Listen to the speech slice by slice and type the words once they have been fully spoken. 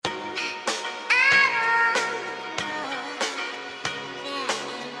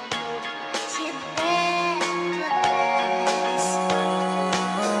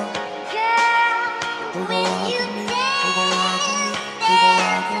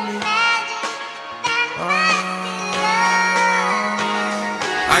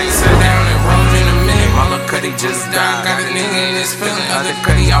I ain't sat down and rolled in a minute. My little cutty just died. Got a nigga in his feeling. Other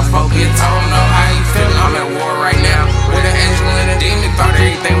cutty off focus. Told him know how he feeling. I'm at war right now with an angel and a demon. Thought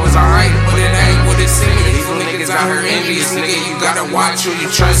everything was alright, but it ain't what it seemed. These niggas out here envious, nigga. You gotta watch who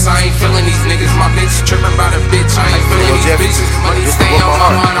you trust. I ain't feeling these niggas. My bitch tripping about a bitch. I ain't feeling these bitches. Money stay on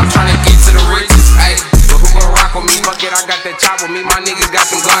my mind. I'm trying to get to the riches. Ayy, but who gon' rock with me? Fuck it, I got that chop with me. My niggas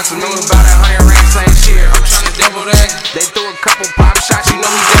got them Glocks with me. About 100 racks last year. I'm trying to double that. They threw a couple pop shots. You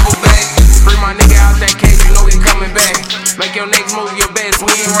know we double back. Free my nigga out that cage. You know he coming back. Make your next move your best.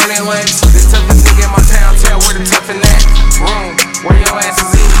 We ain't running less. The toughest nigga in my town. Tell where the tough in that room. Where your ass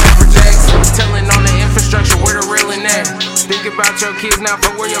is eating pepper jacks. Telling on the infrastructure where the real in that. Think about your kids now,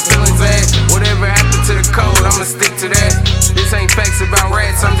 but where your feelings at? Whatever happened to the code, I'ma stick to that. This ain't facts about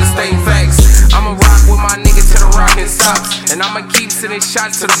rats, I'm just stating facts. I'ma rock with my nigga till the rockin' stops. And I'ma keep sending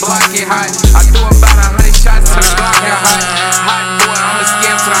shots till the block get hot. I threw about 100 shots till the block get hot. Hot boy, I'ma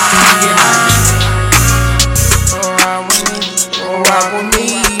scam till the block get hot. Rock with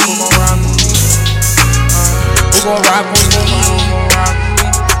me. Who gon' rock with me? Who gon' rock with me?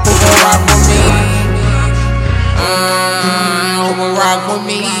 Who gon' rock with me? Who gon' rock with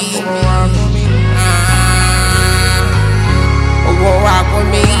me? Who gon' rock with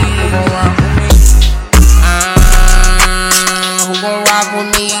me? Who gon' rock with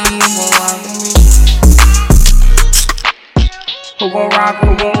me? Who gon' rock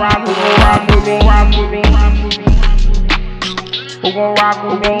with me? Who gon' rock with me? Who gon' rock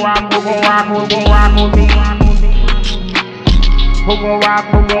with me? Who gon' rock with me? Who gon' rock with me? Who gon' rock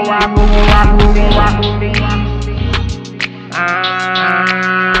with me?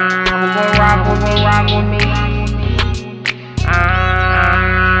 Who gon' rock with me?